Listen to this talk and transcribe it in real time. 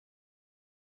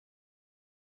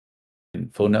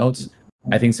full nodes.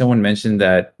 I think someone mentioned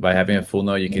that by having a full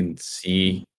node, you can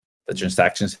see the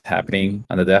transactions happening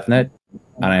on the DevNet.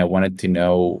 And I wanted to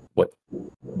know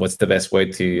what's the best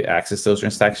way to access those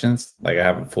transactions. Like I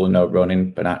have a full node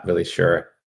running, but not really sure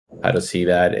how to see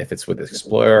that, if it's with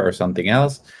Explorer or something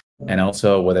else. And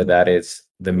also whether that is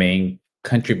the main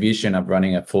contribution of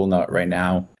running a full node right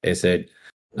now. Is it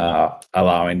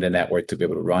allowing the network to be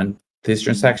able to run these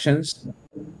transactions,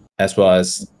 as well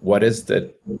as what is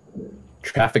the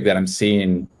traffic that I'm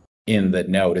seeing in the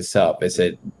node itself? Is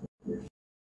it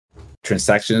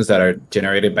transactions that are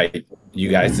generated by you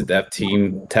guys, the dev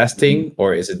team, testing,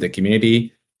 or is it the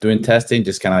community doing testing?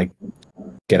 Just kind of like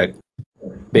get a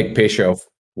big picture of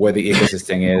where the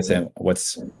ecosystem is and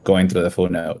what's going through the full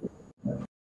node.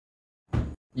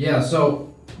 Yeah,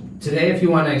 so today if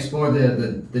you want to explore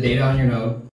the data on your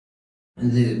node,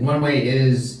 one way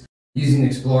is using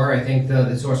Explorer. I think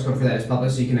the source code for that is public,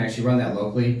 so you can actually run that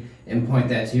locally and point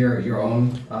that to your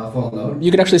own full node.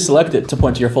 You can actually select it to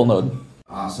point to your full node.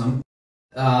 Awesome.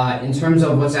 In terms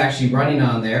of what's actually running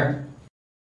on there,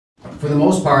 for the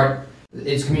most part,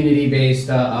 it's community-based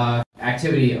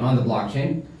activity on the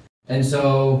blockchain. And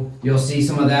so you'll see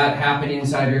some of that happening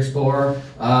inside your Explorer.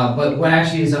 But what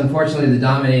actually is unfortunately the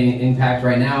dominating impact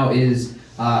right now is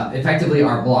effectively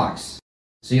our blocks.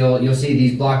 So you'll see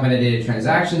these block metadata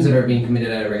transactions that are being committed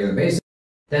at a regular basis.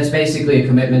 That's basically a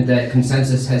commitment that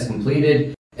consensus has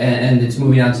completed and it's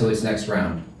moving on to its next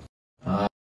round.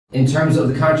 In terms of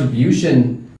the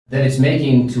contribution that it's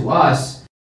making to us,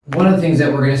 one of the things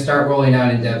that we're going to start rolling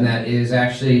out in DevNet is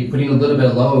actually putting a little bit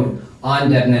of load on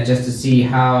DevNet just to see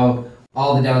how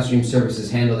all the downstream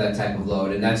services handle that type of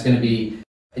load. And that's going to be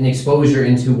an exposure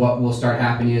into what will start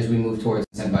happening as we move towards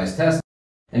decentralized testing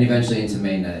and eventually into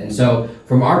mainnet. And so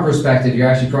from our perspective, you're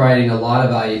actually providing a lot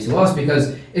of value to us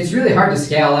because it's really hard to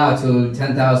scale out to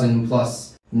 10,000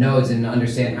 plus nodes and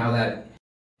understand how the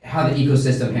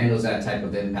ecosystem handles that type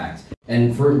of impact.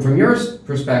 And from your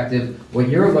perspective, what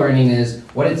you're learning is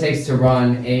what it takes to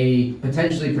run a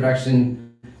potentially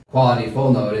production quality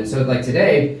full node. And so like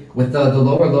today, with the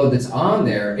lower load that's on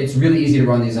there, it's really easy to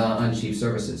run these on cheap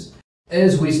services.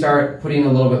 As we start putting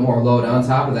a little bit more load on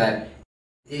top of that,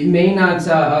 it may not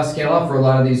scale up for a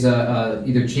lot of these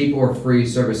either cheap or free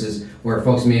services where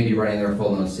folks may be running their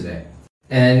full nodes today.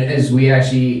 And as we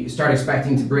actually start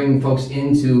expecting to bring folks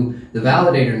into the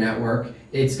validator network,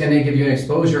 it's going to give you an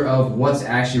exposure of what's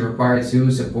actually required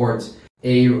to support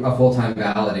a full-time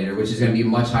validator, which is going to be a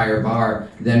much higher bar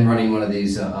than running one of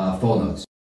these full nodes.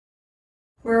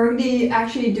 We're already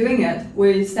actually doing it.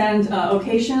 We send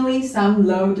occasionally some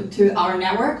load to our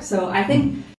network. So I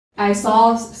think I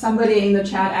saw somebody in the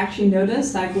chat actually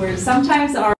notice like where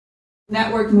sometimes our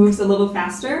network moves a little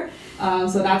faster.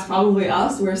 So that's probably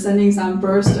us. We're sending some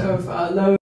burst of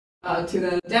load to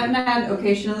the DevNet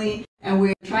occasionally, and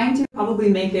we're trying to probably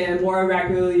make it more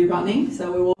regularly running.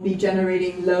 So we will be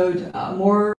generating load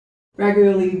more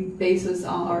regularly basis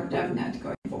on our DevNet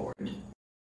going forward.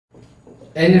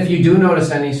 And if you do notice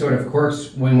any sort of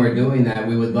quirks when we're doing that,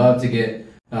 we would love to get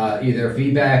either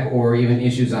feedback or even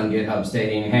issues on GitHub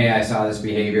stating, hey, I saw this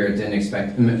behavior, it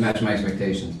didn't match my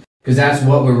expectations. Because that's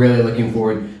what we're really looking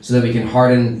for so that we can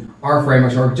harden our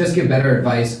frameworks or just give better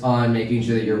advice on making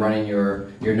sure that you're running your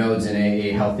nodes in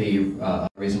a healthy,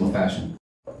 reasonable fashion.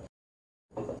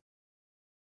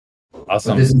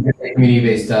 Awesome. But this is a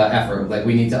community-based effort. Like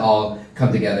we need to all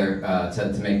come together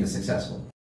to make this successful.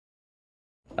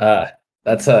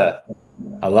 That's a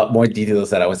lot more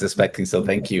details than I was expecting. So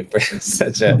thank you for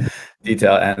such a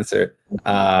detailed answer.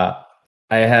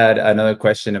 I had another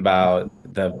question about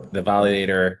the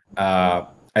validator.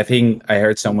 I think I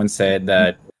heard someone said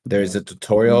that there's a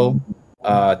tutorial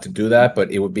to do that, but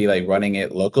it would be like running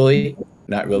it locally,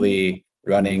 not really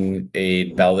running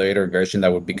a validator version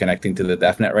that would be connecting to the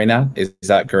DevNet right now. Is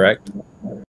that correct?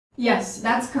 Yes,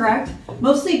 that's correct.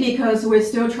 Mostly because we're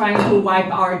still trying to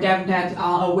wipe our DevNet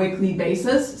on a weekly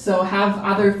basis. So have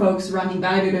other folks running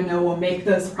validator node will make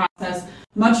this process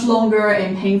much longer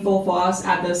and painful for us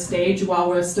at this stage while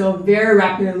we're still very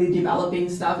rapidly developing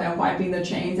stuff and wiping the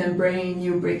chains and bringing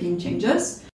new breaking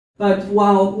changes. But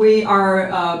while we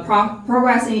are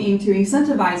progressing into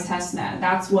incentivized testnet,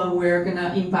 that's when we're going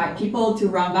to invite people to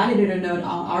run validator node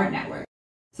on our network.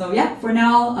 So yeah, for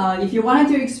now, if you wanted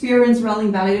to experience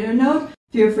running validator node,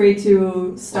 feel free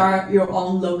to start your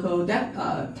own local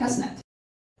testnet.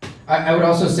 I would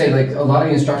also say like a lot of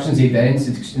the instructions, the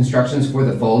advanced instructions for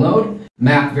the full node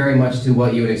map very much to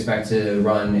what you would expect to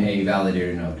run a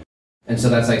validator node. And so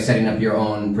that's like setting up your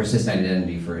own persistent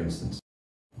identity, for instance.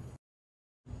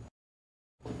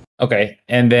 Okay,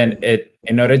 and then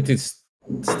in order to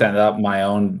stand up my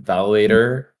own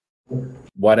validator,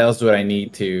 what else would I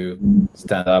need to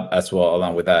stand up as well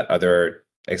along with that? Other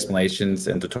explanations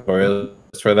and tutorials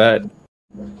for that?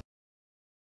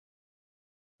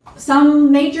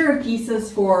 Some major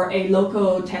pieces for a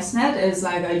local testnet is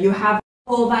like you have a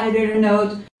full validator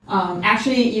node.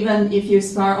 Actually, even if you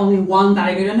start only one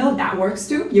validator node, that works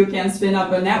too. You can spin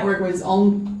up a network with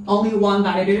only one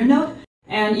validator node.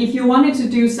 And if you wanted to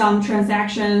do some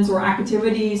transactions or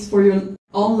activities for your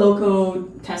own local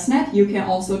testnet, you can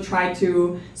also try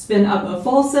to spin up a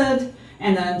faucet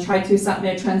and then try to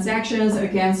submit transactions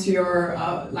against your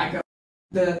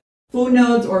the full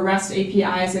nodes or REST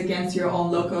APIs against your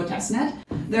own local testnet.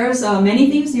 There's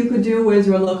many things you could do with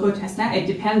your local testnet. It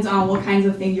depends on what kinds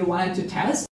of things you wanted to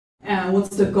test and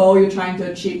what's the goal you're trying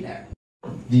to achieve there.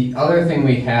 The other thing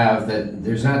we have that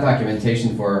there's not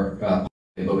documentation for,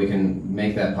 but we can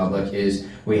make that public, is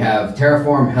we have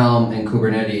Terraform, Helm, and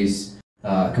Kubernetes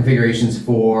configurations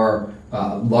for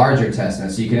larger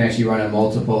testnets. So you can actually run a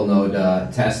multiple node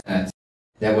testnet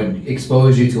that would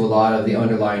expose you to a lot of the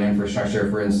underlying infrastructure.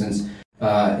 For instance,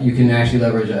 you can actually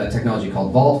leverage a technology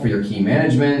called Vault for your key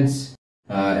management.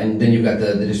 And then you've got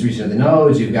the distribution of the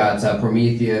nodes. You've got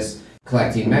Prometheus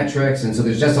collecting metrics. And so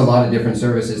there's just a lot of different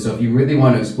services. So if you really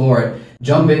want to explore it,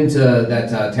 jump into that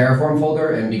Terraform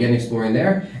folder and begin exploring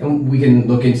there. And we can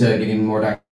look into getting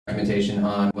more documentation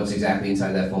on what's exactly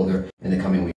inside that folder in the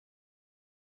coming weeks.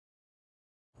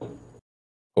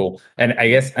 Cool. And I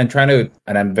guess I'm trying to,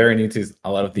 and I'm very new to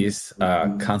a lot of these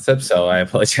concepts, so I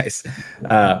apologize.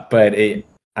 But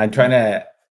I'm trying to,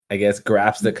 I guess,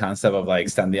 grasp the concept of like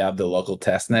standing up the local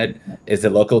testnet. Is the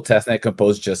local testnet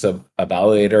composed just of a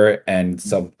validator and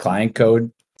some client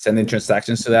code sending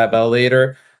transactions to that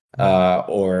validator?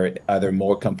 Or are there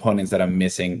more components that I'm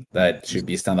missing that should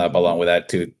be stand up along with that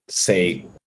to say,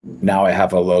 now I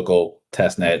have a local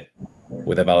testnet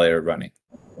with a validator running?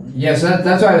 Yeah, so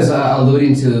that's why I was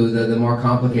alluding to the more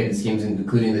complicated schemes,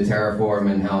 including the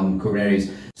Terraform and Helm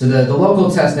Kubernetes. So the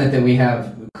local testnet that we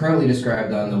have currently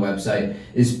described on the website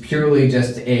is purely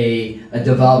just a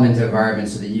development environment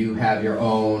so that you have your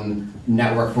own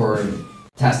network for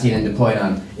testing and deploying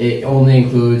on. It only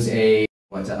includes a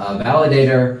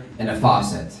validator and a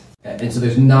faucet. And so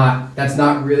that's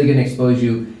not really going to expose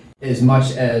you as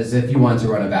much as if you want to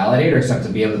run a validator, except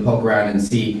to be able to poke around and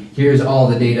see, here's all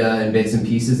the data and bits and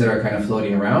pieces that are kind of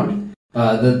floating around.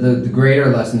 The greater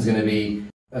lesson is going to be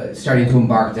starting to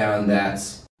embark down that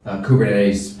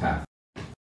Kubernetes path.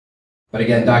 But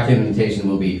again, documentation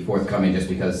will be forthcoming just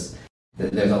because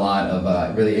there's a lot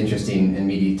of really interesting and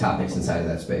meaty topics inside of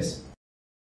that space.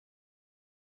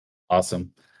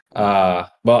 Awesome. Well,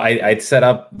 I'd set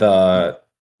up the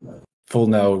full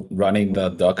node running the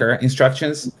Docker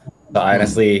instructions. So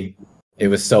honestly, it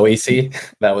was so easy.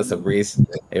 That was a breeze.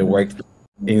 It worked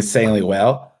insanely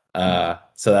well.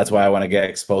 So that's why I want to get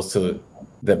exposed to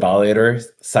the validator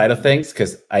side of things,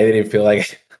 because I didn't feel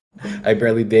like I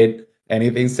barely did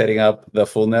anything setting up the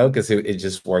full node, because it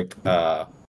just worked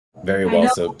very well.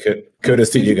 So kudos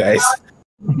to you guys.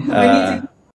 We need to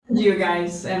you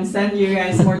guys and send you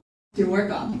guys more to work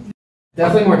on.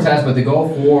 Definitely more tests, but the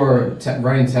goal for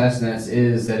running testnets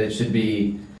is that it should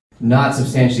be not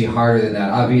substantially harder than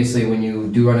that. Obviously, when you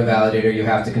do run a validator, you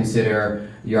have to consider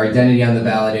your identity on the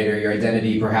validator, your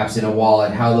identity perhaps in a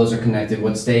wallet, how those are connected,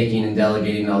 what staking and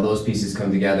delegating, all those pieces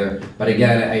come together. But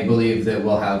again, I believe that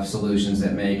we'll have solutions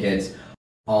that make it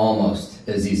almost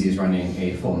as easy as running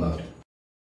a full node.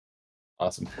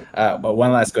 Awesome. But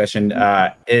one last question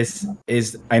is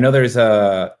I know there's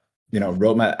a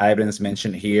roadmap items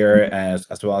mentioned here as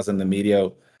well as in the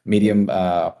Medium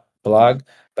blog,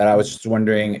 but I was just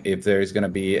wondering if there's going to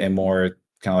be a more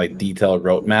kind of like detailed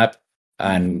roadmap,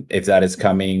 and if that is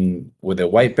coming with a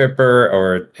white paper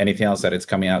or anything else that it's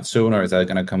coming out soon, or is that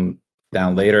going to come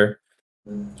down later?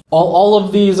 All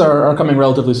of these are coming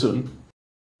relatively soon.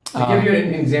 To give you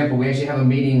an example, we actually have a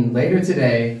meeting later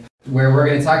today where we're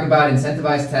going to talk about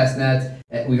incentivized testnet.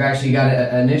 We've actually got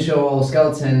an initial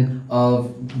skeleton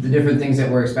of the different things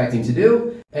that we're expecting to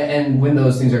do and when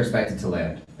those things are expected to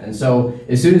land. And so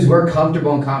as soon as we're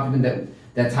comfortable and confident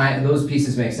that those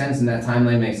pieces make sense and that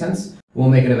timeline makes sense, we'll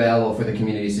make it available for the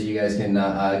community so you guys can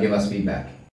give us feedback.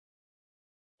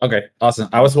 Okay, awesome.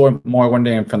 I was more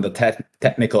wondering from the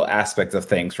technical aspects of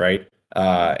things, right?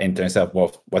 In terms of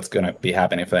what's going to be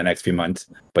happening for the next few months.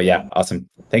 But yeah, awesome.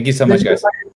 Thank you so much, guys.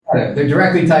 They're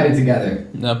directly tied in together.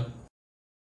 Yep.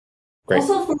 Great.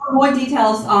 Also, for more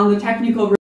details on the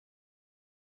technical